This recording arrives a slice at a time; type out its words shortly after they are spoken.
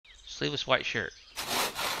Sleeveless white shirt.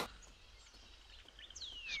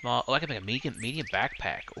 Small. Oh, I can make a medium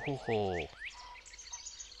backpack. Oh,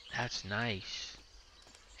 that's nice.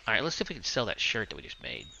 All right, let's see if we can sell that shirt that we just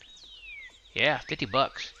made. Yeah, 50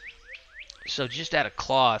 bucks. So just out of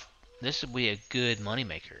cloth, this would be a good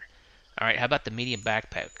moneymaker. All right, how about the medium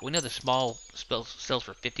backpack? We know the small sells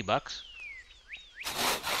for 50 bucks.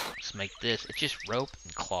 Let's make this. It's just rope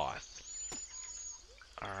and cloth.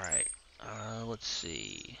 All right, let's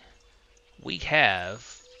see. We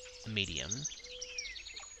have a medium.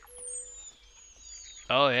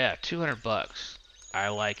 Oh yeah, 200 bucks. I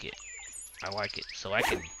like it. I like it. So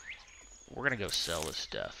we're gonna go sell this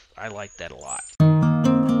stuff. I like that a lot.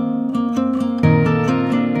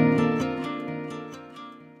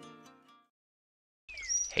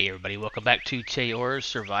 Hey everybody, welcome back to Taora's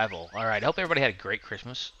Survival. Alright, I hope everybody had a great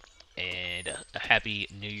Christmas and a happy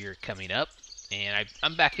New Year coming up. And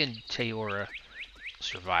I'm back in Taora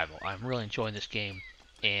Survival. I'm really enjoying this game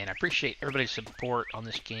and I appreciate everybody's support on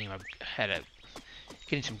this game. I've had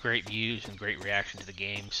getting some great views and great reaction to the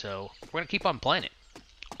game, so we're going to keep on playing it.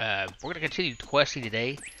 We're going to continue questing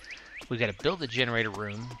today. We've got to build the generator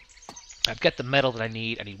room. I've got the metal that I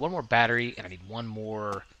need. I need one more battery, and I need one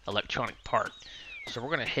more electronic part. So we're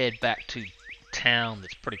going to head back to town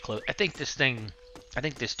that's pretty close. I think this town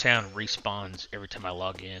respawns every time I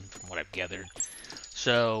log in, from what I've gathered.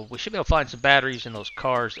 So we should be able to find some batteries in those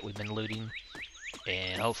cars that we've been looting,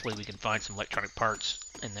 and hopefully we can find some electronic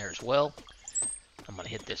parts in there as well. I'm going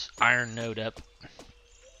to hit this iron node up.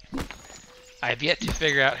 I have yet to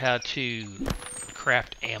figure out how to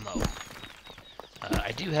craft ammo.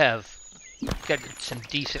 I do have got some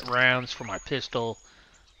decent rounds for my pistol.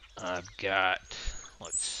 I've got,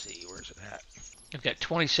 let's see, where's it at? I've got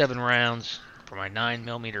 27 rounds for my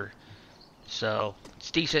 9mm, so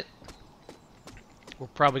it's decent. We're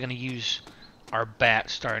probably going to use our bat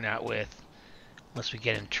starting out with, unless we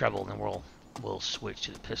get in trouble, then we'll switch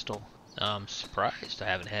to the pistol. I'm surprised I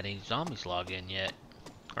haven't had any zombies log in yet,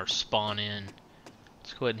 or spawn in.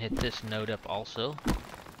 Let's go ahead and hit this node up also.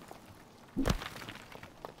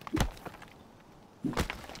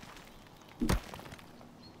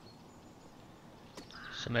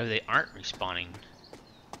 So maybe they aren't respawning.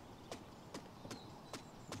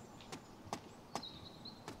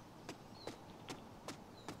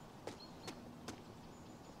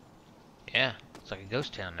 Yeah, it's like a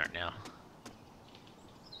ghost town right now.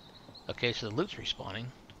 Okay, so the loot's respawning.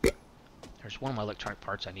 There's one of my electronic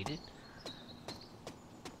parts I needed.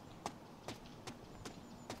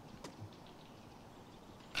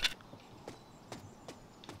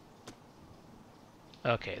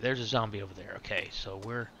 Okay, there's a zombie over there. Okay, so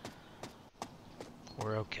we're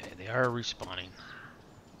okay. They are respawning.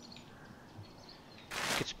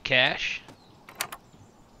 Get some cash.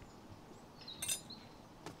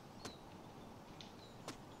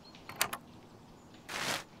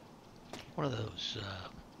 What are those?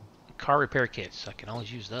 Car repair kits. I can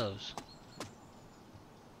always use those.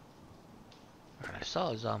 Alright, I saw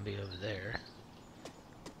a zombie over there.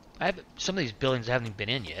 Some of these buildings I haven't even been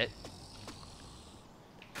in yet.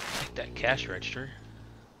 Take that cash register.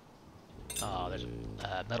 Oh, there's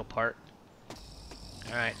a metal part.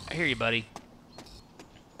 Alright, I hear you, buddy.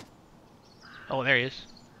 Oh, there he is.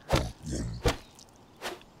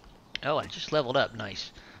 Oh, I just leveled up.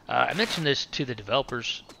 Nice. I mentioned this to the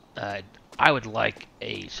developers. I would like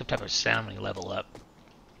some type of sound when you level up,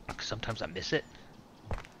 because sometimes I miss it.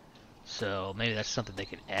 So maybe that's something they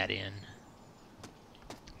can add in.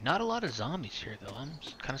 Not a lot of zombies here, though. I'm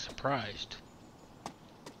kind of surprised.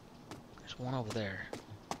 There's one over there.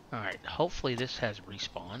 Alright, hopefully this has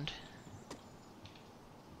respawned.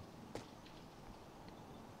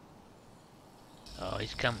 Oh,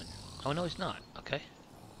 he's coming. Oh, no, he's not. Okay.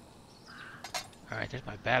 Alright, there's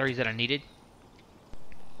my batteries that I needed.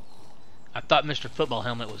 I thought Mr. Football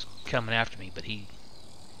Helmet was coming after me, but he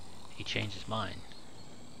changed his mind.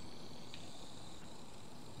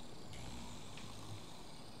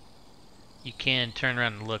 You can turn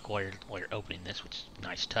around and look while you're opening this, which is a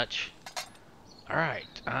nice touch.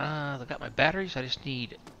 Alright, I got my batteries. I just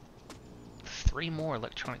need 3 more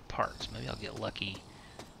electronic parts. Maybe I'll get lucky.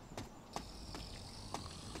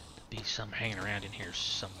 There'll be some hanging around in here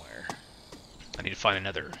somewhere. I need to find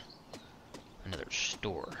another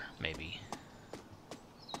store, maybe.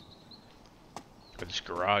 Or this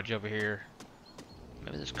garage over here.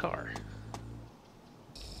 Maybe this car.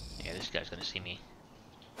 Yeah, this guy's gonna see me.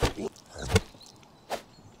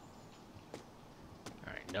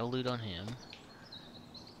 Alright, no loot on him.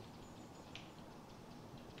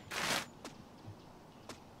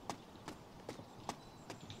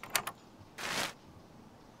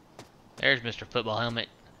 There's Mr. Football Helmet.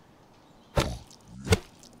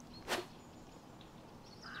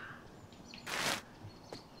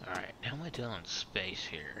 how am I doing on space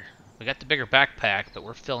here? We got the bigger backpack, but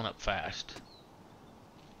we're filling up fast.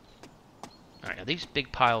 Alright, now these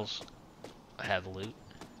big piles have loot.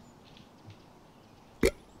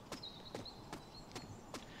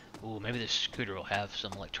 Ooh, maybe this scooter will have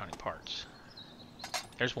some electronic parts.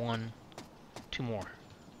 There's one. Two more.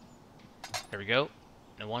 There we go.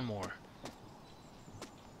 And one more.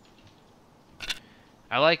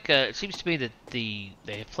 I like, it seems to me that they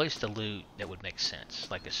have placed the loot that would make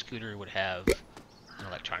sense. Like a scooter would have an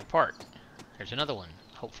electronic part. There's another one,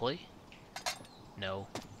 hopefully. No.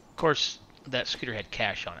 Of course, that scooter had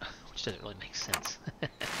cash on it, which doesn't really make sense.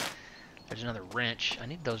 There's another wrench. I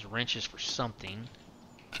need those wrenches for something.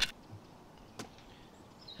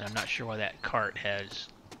 And I'm not sure why that cart has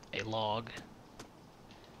a log.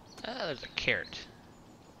 Ah, there's a carrot.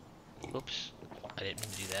 Whoops. I didn't mean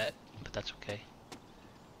to do that, but that's okay.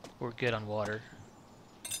 We're good on water.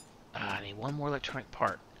 I need one more electronic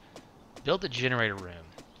part. Build the generator room.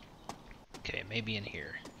 Okay, maybe in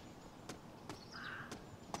here.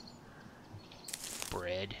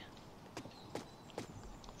 Bread.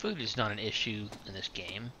 Food is not an issue in this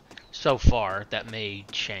game. So far, that may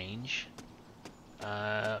change.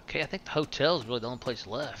 Okay, I think the hotel is really the only place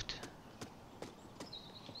left.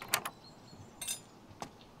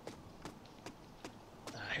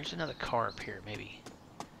 Here's another car up here, maybe.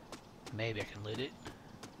 Maybe I can loot it.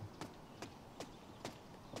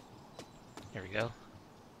 There we go.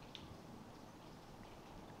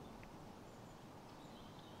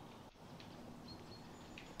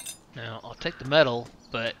 Now, I'll take the metal,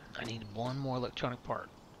 but I need one more electronic part.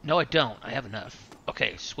 No, I don't. I have enough.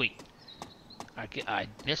 Okay, sweet. I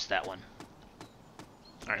missed that one.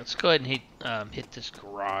 Alright, let's go ahead and hit this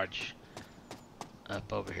garage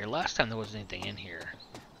up over here. Last time there wasn't anything in here.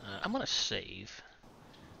 I'm going to save.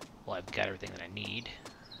 Well, I've got everything that I need.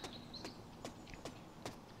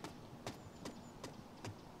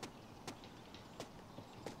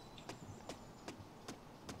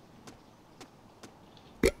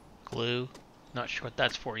 Glue. Not sure what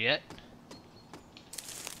that's for yet.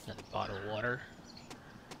 Another bottle of water.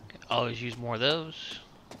 Can always use more of those.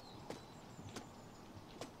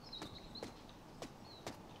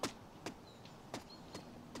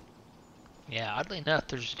 Yeah, oddly enough,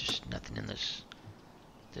 there's just nothing in this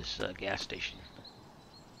gas station.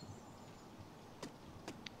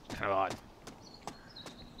 Kind of odd.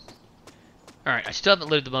 Alright, I still haven't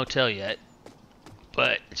looted the motel yet,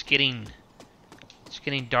 but it's getting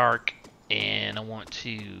dark, and I want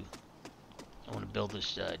to build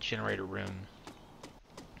this generator room.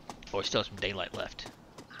 Oh, I still have some daylight left.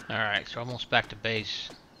 Alright, so almost back to base.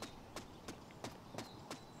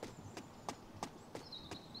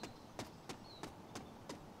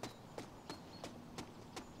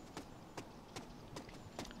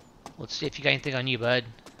 Let's see if you got anything on you, bud.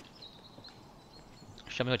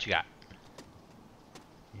 Show me what you got.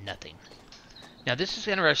 Nothing. Now this is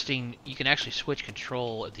interesting. You can actually switch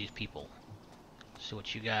control of these people. So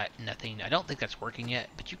what you got? Nothing. I don't think that's working yet,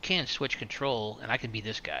 but you can switch control, and I can be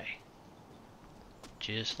this guy.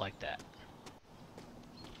 Just like that.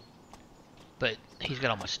 But he's got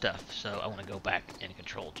all my stuff, so I want to go back and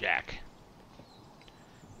control Jack.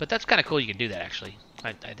 But that's kind of cool you can do that, actually.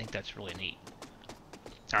 I think that's really neat.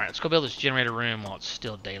 Alright, let's go build this generator room while it's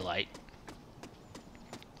still daylight.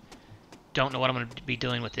 Don't know what I'm going to be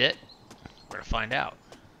doing with it. We're going to find out.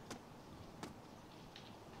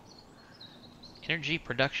 Energy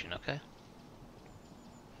production, okay.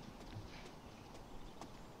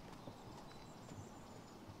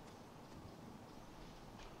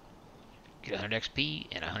 Get 100 XP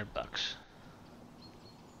and 100 bucks.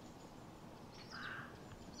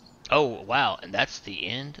 Oh, wow, and that's the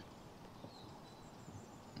end?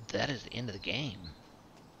 That is the end of the game.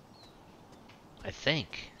 I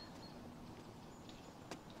think.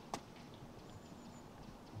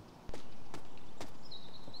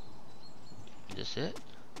 Is this it?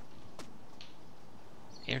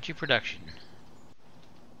 Energy production.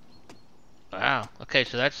 Wow. Okay,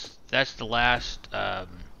 so that's the last.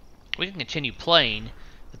 We can continue playing,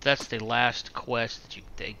 but that's the last quest that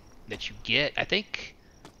you get. I think.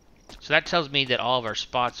 So that tells me that all of our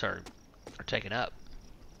spots are taken up.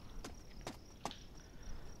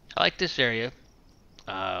 I like this area.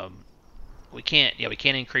 We can't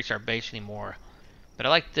increase our base anymore, but I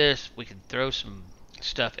like this. We can throw some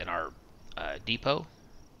stuff in our depot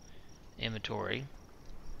inventory.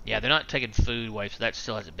 Yeah, they're not taking food away, so that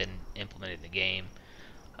still hasn't been implemented in the game.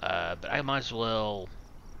 But I might as well.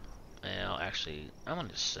 Well, actually, I'm going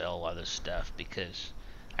to sell a lot of this stuff because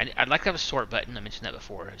I'd like to have a sort button. I mentioned that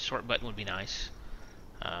before. A sort button would be nice.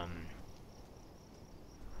 And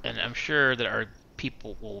I'm sure that our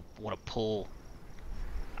people will want to pull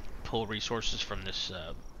resources from this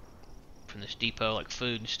depot, like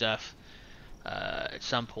food and stuff, at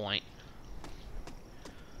some point.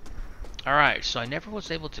 All right, so I never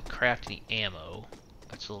was able to craft any ammo.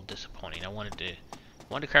 That's a little disappointing. I wanted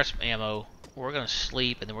to craft some ammo. We're gonna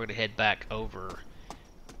sleep, and then we're gonna head back over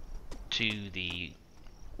to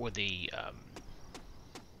where the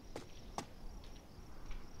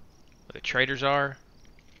traders are,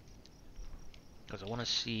 because I want to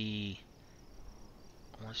see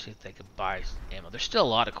if they could buy ammo. There's still a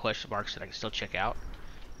lot of question marks that I can still check out.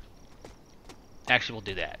 Actually, we'll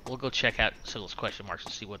do that. We'll go check out some of those question marks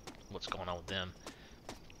and see what's going on with them.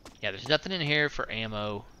 Yeah, there's nothing in here for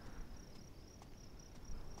ammo.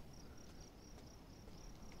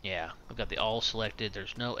 Yeah, I've got the all selected.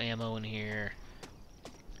 There's no ammo in here.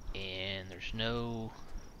 And there's no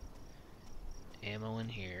ammo in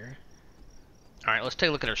here. Alright, let's take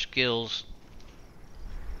a look at our skills.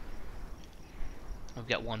 We've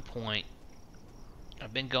got 1 point.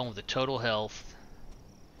 I've been going with the total health.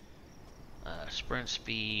 Sprint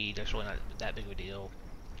speed, that's really not that big of a deal.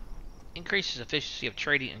 Increases efficiency of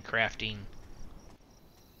trading and crafting.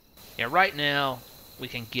 Yeah, right now we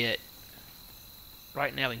can get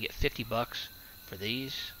 50 bucks for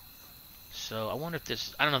these. So I wonder if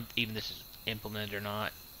this, I don't know if even this is implemented or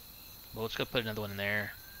not. But let's go put another one in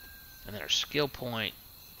there. And then our skill point,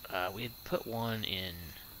 we had put one in,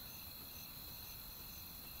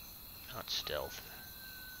 not stealth.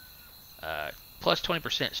 Plus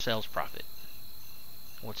 20% sales profit.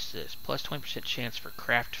 What's this? Plus 20% chance for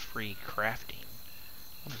craft-free crafting.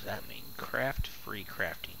 What does that mean? Craft-free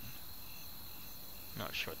crafting.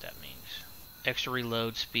 Not sure what that means. Extra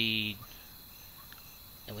reload speed.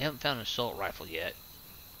 And we haven't found an assault rifle yet.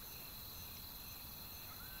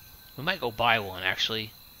 We might go buy one,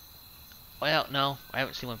 actually. Well, no, I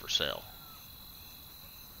haven't seen one for sale.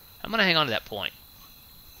 I'm gonna hang on to that point.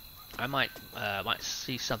 I might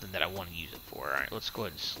see something that I want to use it for. All right, let's go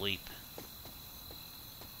ahead and sleep.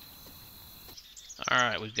 All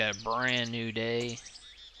right, we've got a brand new day.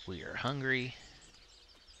 We are hungry.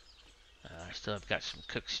 I still have got some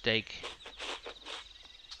cooked steak.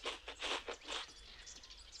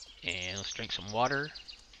 And let's drink some water.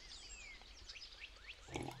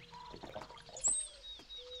 And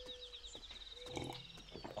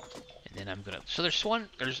then I'm gonna, so there's an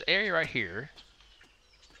area right here.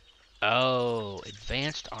 Oh,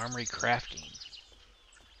 advanced armory crafting.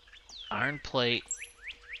 Iron plate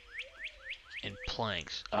and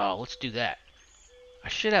planks. Oh, let's do that. I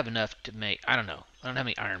should have enough to make, I don't know. I don't know how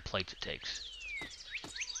many iron plates it takes.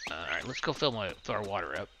 Alright, let's go fill our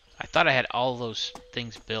water up. I thought I had all those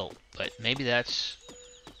things built, but maybe that's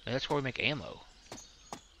where we make ammo.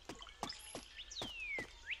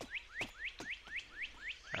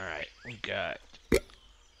 Alright, we've got a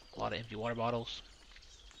lot of empty water bottles.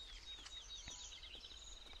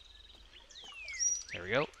 There we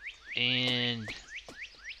go. And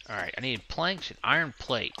alright, I need planks and iron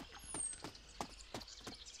plate.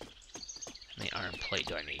 How many iron plate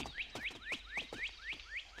do I need?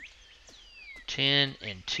 10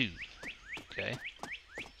 and 2. Okay.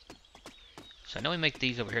 So I know we make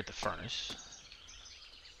these over here at the furnace.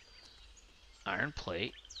 Iron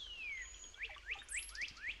plate.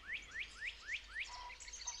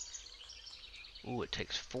 Ooh, it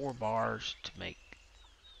takes 4 bars to make.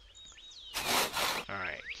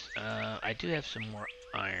 Alright. I do have some more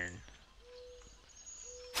iron.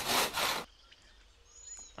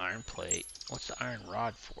 Iron plate. What's the iron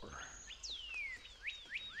rod for?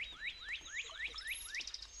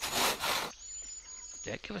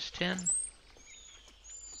 Did that give us 10?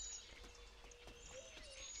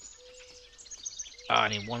 Oh, I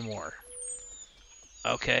need 1 more.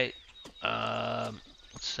 Okay. Let's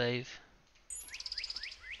save.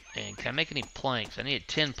 And can I make any planks? I needed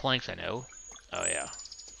 10 planks, I know. Oh, yeah.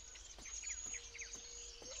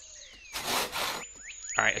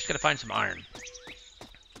 Alright, I just gotta find some iron.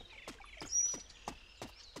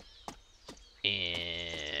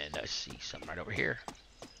 And I see some right over here.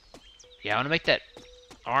 Yeah, I want to make that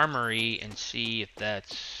armory and see if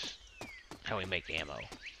that's how we make ammo.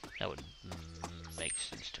 That would make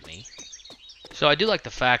sense to me. So I do like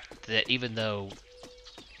the fact that even though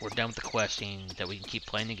we're done with the questing, that we can keep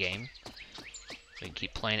playing the game. We can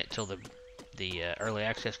keep playing it till the early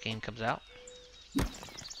access game comes out.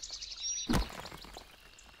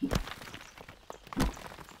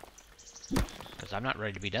 Because I'm not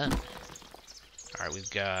ready to be done. Alright,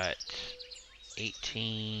 we've got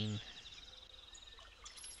 18.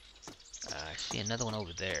 I see another one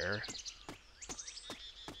over there.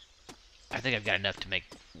 I think I've got enough to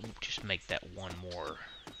just make that one more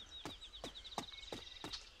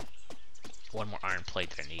one more iron plate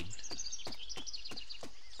that I need.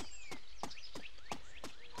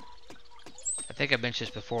 I think I mentioned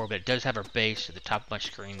this before, but it does have our base at the top of my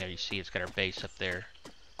screen there. You see it's got our base up there.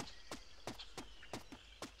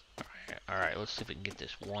 Alright, let's see if we can get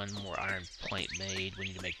this one more iron plate made. We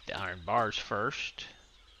need to make the iron bars first.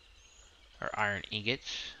 Or iron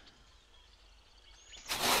ingots.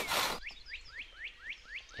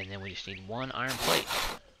 And then we just need one iron plate.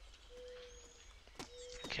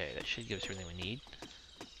 Okay, that should give us everything we need.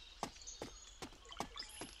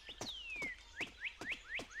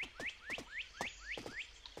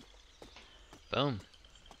 Boom.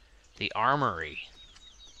 The Armory.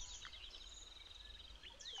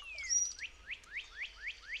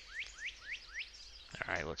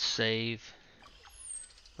 Alright, let's save.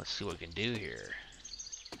 Let's see what we can do here.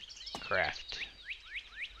 Craft.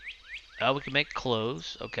 Oh, we can make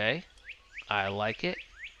clothes. Okay. I like it.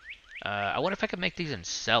 I wonder if I can make these and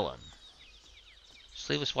sell them.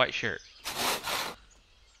 Sleeveless white shirt.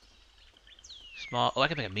 Small. Oh, I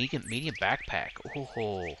can make a medium backpack.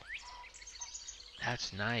 Oh,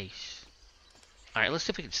 that's nice. Alright, let's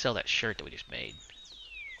see if we can sell that shirt that we just made.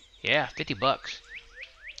 Yeah, 50 bucks.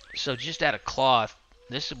 So just out of cloth,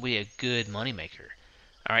 this would be a good money maker.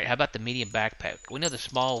 Alright, how about the medium backpack? We know the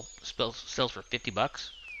small sells for 50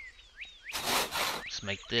 bucks. Let's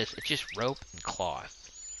make this. It's just rope and cloth.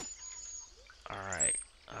 Alright,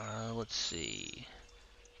 let's see.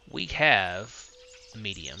 We have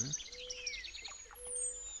medium.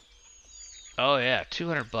 Oh yeah,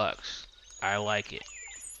 200 bucks. I like it.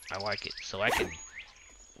 I like it. So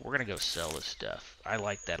we're gonna go sell this stuff. I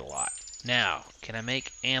like that a lot. Now, can I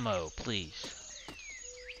make ammo, please?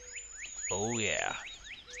 Oh yeah.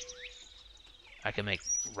 I can make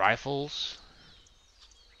rifles.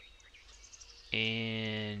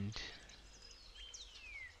 And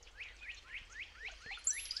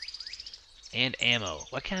ammo.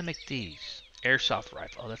 Why can't I make these? Airsoft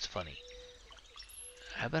rifle. Oh, that's funny.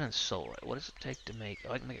 How about in solar? What does it take to make?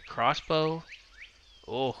 Oh, I can make a crossbow.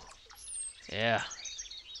 Oh, yeah.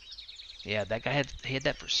 Yeah, that guy had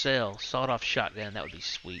that for sale. Sawed-off shotgun. That would be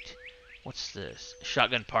sweet. What's this?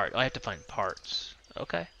 Shotgun part. Oh, I have to find parts.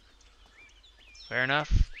 Okay. Fair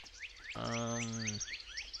enough.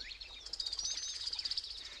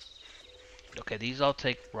 Okay, these all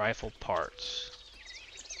take rifle parts.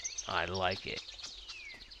 I like it.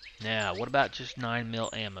 Now, what about just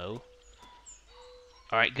 9mm ammo?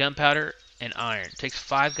 Alright, gunpowder and iron. It takes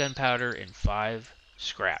 5 gunpowder and 5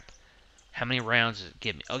 scrap. How many rounds does it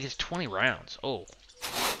give me? Oh, it gets 20 rounds. Oh,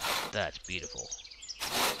 that's beautiful.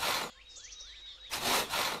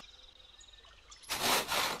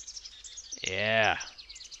 Yeah.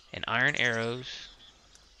 And iron arrows.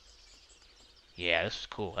 Yeah, this is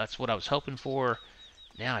cool. That's what I was hoping for.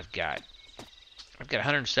 Now I've got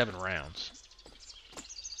 107 rounds.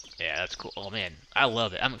 Yeah, that's cool. Oh man, I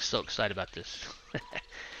love it. I'm so excited about this.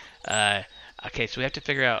 Okay, so we have to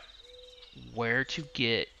figure out where to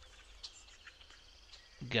get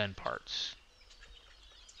gun parts,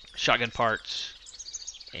 shotgun parts,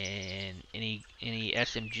 and any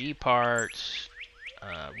SMG parts,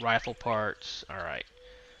 rifle parts. All right,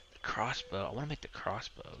 the crossbow. I want to make the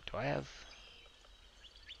crossbow. Do I have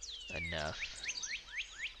enough?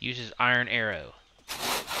 Uses iron arrow.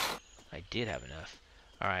 I did have enough.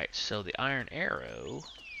 Alright, so the iron arrow.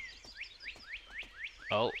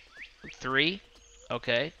 Oh, 3.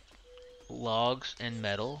 Okay. Logs and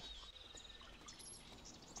metal.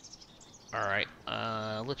 Alright,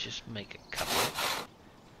 let's just make a couple.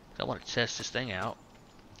 I want to test this thing out.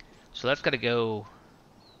 So that's got to go.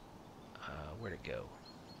 Where'd it go?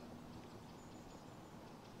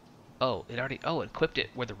 Oh, it equipped it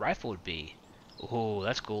where the rifle would be. Oh,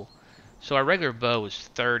 that's cool. So our regular bow is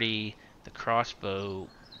 30. The crossbow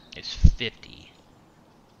is 50.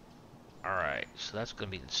 Alright, so that's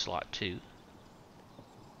going to be in slot 2.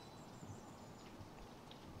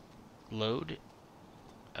 Load.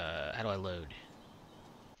 How do I load?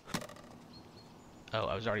 Oh,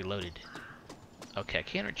 I was already loaded. Okay, I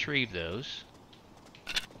can't retrieve those.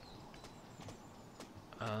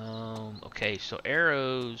 Okay, so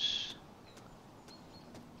arrows.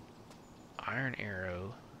 Iron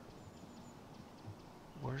arrow.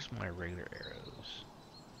 Where's my regular arrows?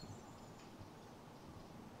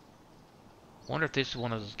 I wonder if this is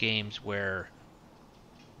one of those games where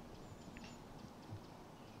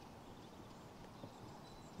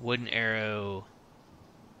wooden arrow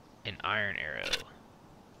and iron arrow.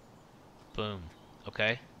 Boom.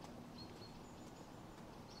 Okay.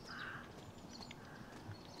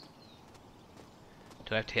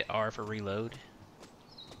 Do I have to hit R for reload?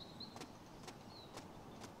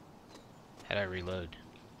 How do I reload?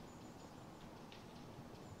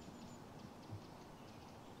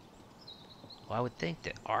 Well, I would think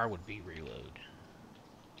that R would be reload.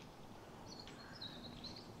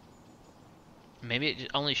 Maybe it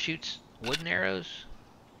just only shoots wooden arrows?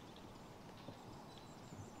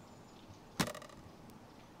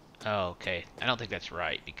 Oh, okay. I don't think that's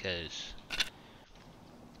right because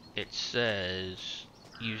it says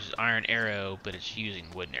use iron arrow, but it's using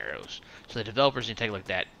wooden arrows. So the developers need to take a look at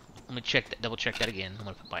that. Let me check that, double check that again. I'm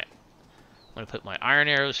gonna put my iron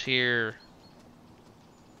arrows here.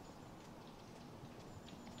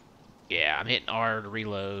 Yeah, I'm hitting R to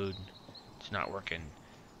reload. It's not working.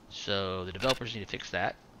 So the developers need to fix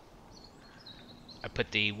that. I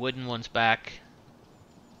put the wooden ones back,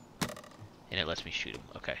 and it lets me shoot them.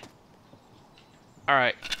 Okay.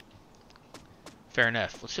 Alright. Fair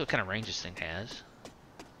enough. Let's see what kind of range this thing has.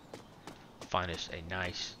 Find us a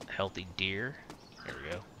nice, healthy deer. There we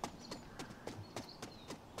go.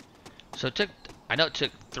 So I know it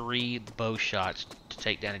took 3 bow shots to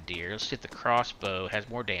take down a deer. Let's see if the crossbow has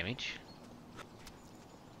more damage.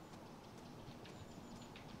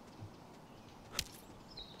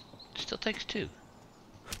 Still takes 2.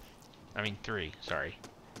 I mean 3, sorry.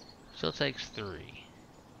 Still takes 3.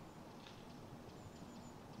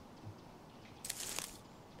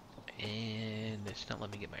 And it's not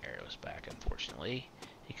letting me get my arrows back, unfortunately.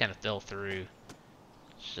 He kind of fell through.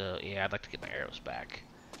 So, yeah, I'd like to get my arrows back.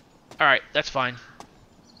 Alright, that's fine.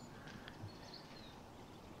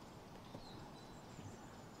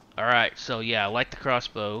 Alright, so yeah, I like the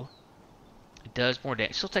crossbow. It does more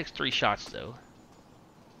damage. It still takes 3 shots, though.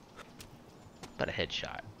 About a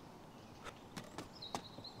headshot.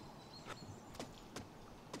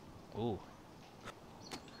 Ooh.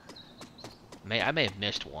 I may have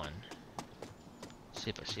missed one. Let's see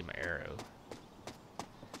if I see my arrow.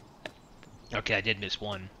 Okay, I did miss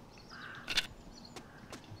one.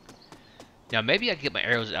 Now maybe I can get my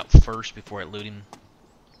arrows out first before I loot him.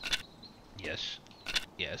 Yes.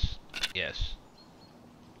 Yes. Yes.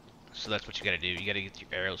 So that's what you gotta do. You gotta get your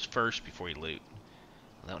arrows first before you loot.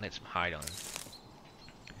 Well, that one had some hide on him.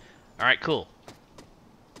 Alright, cool.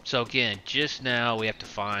 So again, just now we have to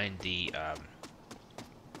find the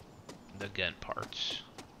gun parts.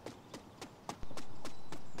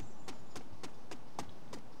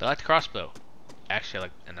 But I like the crossbow. Actually,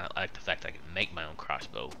 I like the fact that I can make my own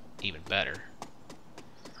crossbow even better.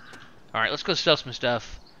 Alright, let's go sell some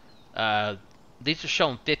stuff. These are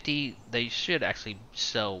showing 50. They should actually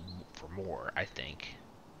sell for more, I think.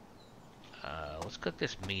 Let's cook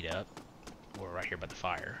this meat up. We're right here by the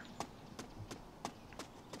fire.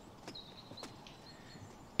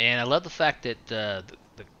 And I love the fact that the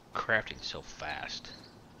crafting's so fast.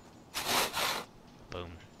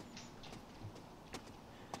 Boom.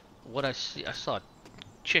 What I saw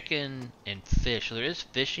chicken and fish. So there is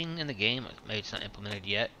fishing in the game. Maybe it's not implemented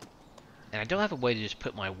yet. And I don't have a way to just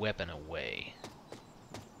put my weapon away.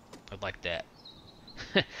 I'd like that.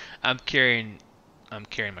 I'm carrying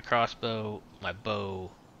my crossbow, my bow,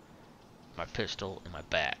 my pistol, and my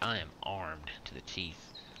bat. I am armed to the teeth.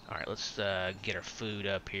 Alright, let's get our food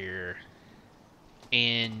up here.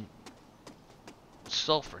 And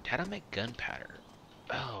sulfur. How do I make gunpowder?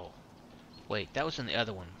 Oh. Wait, that was in the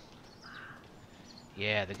other one.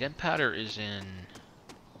 Yeah, the gunpowder is in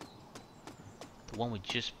the one we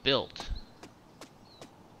just built.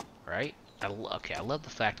 Right? Okay, I love the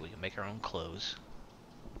fact that we can make our own clothes.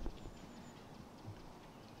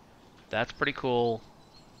 That's pretty cool.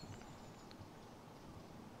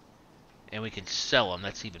 And we can sell them.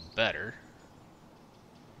 That's even better.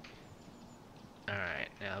 Alright,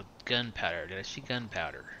 now gunpowder. Did I see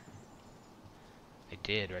gunpowder? I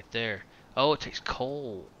did, right there. Oh, it takes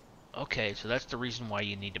coal. Okay, so that's the reason why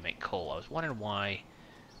you need to make coal. I was wondering why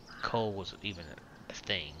coal was even a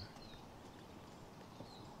thing.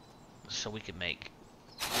 So we could make...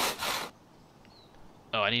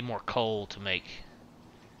 Oh, I need more coal to make...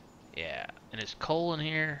 Yeah, and is coal in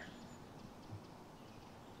here?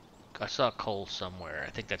 I saw coal somewhere. I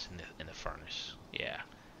think that's in the furnace. Yeah.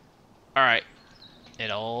 Alright. It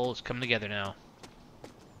all is coming together now.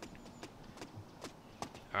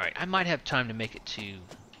 Alright, I might have time to make it to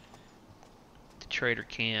the trader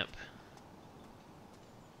camp.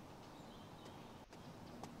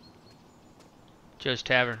 Joe's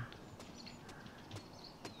Tavern.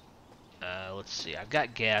 Let's see. I've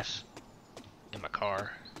got gas in my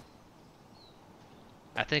car.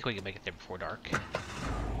 I think we can make it there before dark. I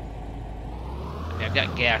mean, I've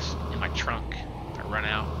got gas in my trunk if I run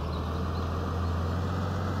out.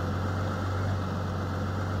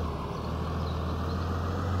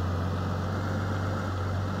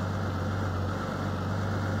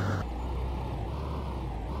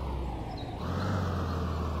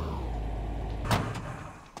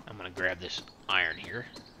 to grab this iron here.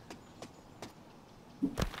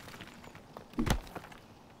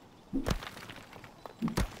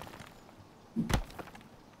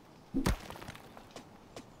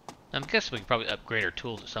 I'm guessing we can probably upgrade our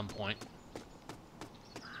tools at some point.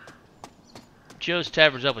 Joe's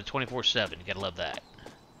Tavern's open 24/7. You gotta love that.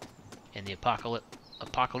 And the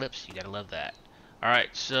apocalypse, you gotta love that.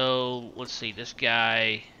 Alright, so let's see. This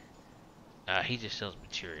guy, he just sells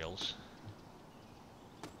materials.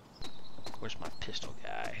 Where's my pistol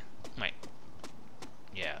guy?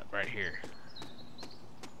 Yeah, right here.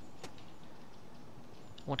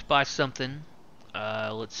 I want to buy something.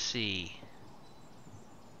 Let's see.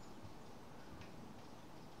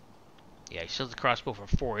 Yeah, he sells the crossbow for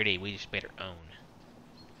 480. We just made our own.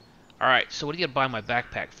 Alright, so what are you gonna buy my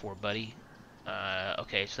backpack for, buddy?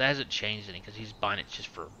 Okay, so that hasn't changed any because he's buying it just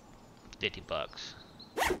for 50 bucks.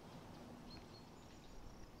 How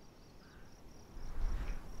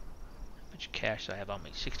much cash do I have on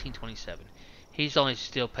me? 1627. He's only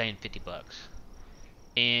still paying 50 bucks.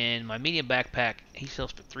 And my medium backpack, he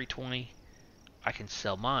sells for 320. I can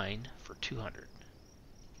sell mine for 200.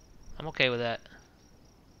 I'm okay with that.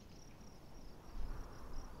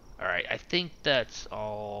 Alright, I think that's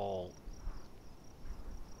all.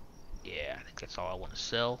 Yeah, I think that's all I want to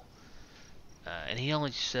sell. And he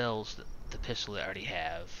only sells the pistol that I already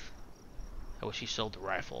have. I wish he sold the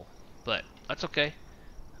rifle, but that's okay.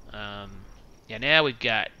 Yeah, now we've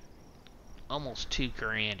got almost $2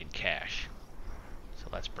 grand in cash, so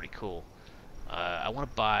that's pretty cool. I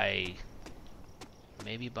want to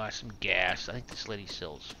maybe buy some gas. I think this lady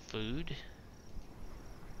sells food.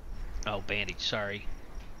 Oh, bandage. Sorry.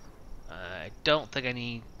 I don't think I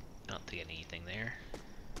need anything there.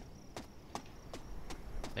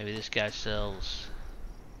 Maybe this guy sells.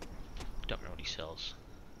 Don't know what he sells.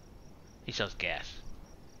 He sells gas.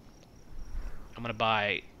 I'm gonna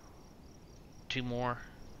buy 2 more.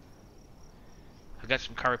 I've got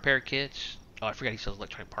some car repair kits. Oh, I forgot he sells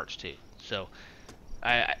electronic parts too. So,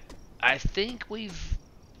 I think we've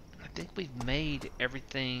made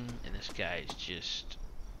everything, and this guy is just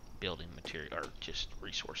building material or just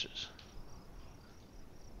resources.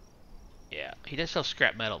 Yeah, he does sell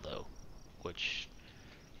scrap metal though,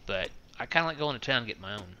 but I kind of like going to town and getting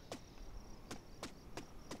my own.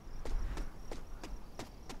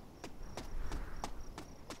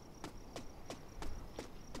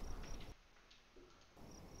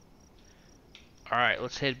 Alright,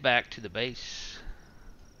 let's head back to the base.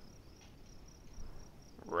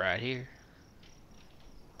 Right here.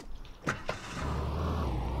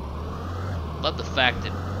 Love the fact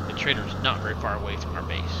that the trader is not very far away from our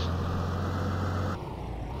base.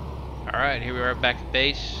 Alright, here we are back at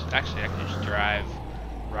base. Actually, I can just drive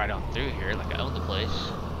right on through here like I own the place,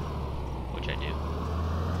 which I do.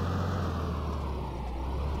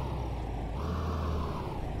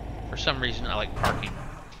 For some reason, I like parking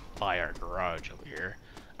by our garage over here.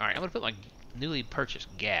 Alright, I'm going to put my newly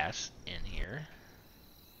purchased gas in here.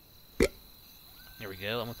 There we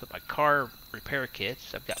go. I'm going to put my car repair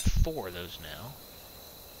kits. I've got 4 of those now.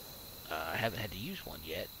 I haven't had to use one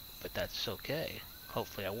yet, but that's okay.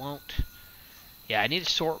 Hopefully I won't. Yeah, I need a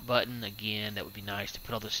sort button again. That would be nice to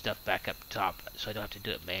put all this stuff back up top so I don't have to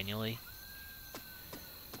do it manually.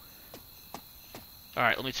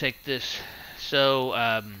 Alright, let me take this. So,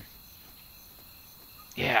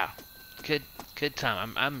 yeah, good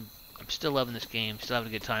time. I'm still loving this game. Still having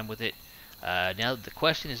a good time with it. Now that the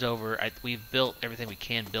question is over, we've built everything we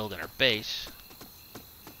can build in our base.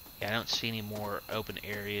 Yeah, I don't see any more open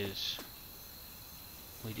areas.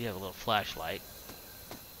 We do have a little flashlight.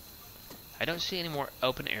 I don't see any more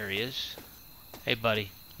open areas. Hey, buddy,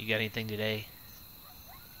 you got anything today?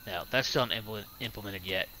 No, that's still not implemented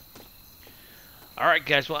yet. Alright,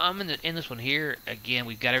 guys, well, I'm in this one here. Again,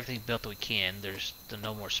 we've got everything built that we can. There's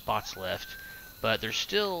no more spots left. But there's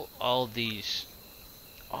still all these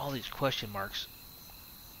question marks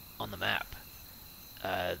on the map.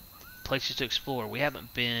 Places to explore. We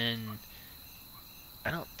haven't been. I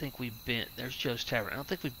don't think we've been. There's Joe's Tavern. I don't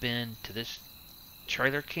think we've been to this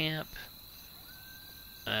trailer camp.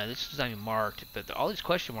 This is not even marked, but all these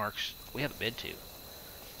question marks we haven't been to.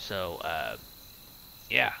 So,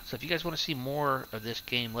 yeah. So if you guys want to see more of this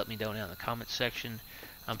game, let me know down in the comments section.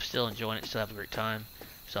 I'm still enjoying it. Still have a great time.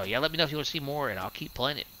 So yeah, let me know if you want to see more, and I'll keep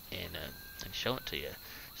playing it and showing it to you.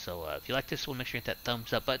 So if you like this one, make sure you hit that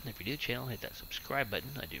thumbs up button. If you're new to the channel, hit that subscribe button.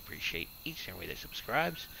 I do appreciate each and every that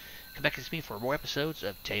subscribes. Come back and see me for more episodes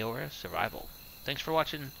of Taora Survival. Thanks for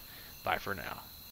watching. Bye for now.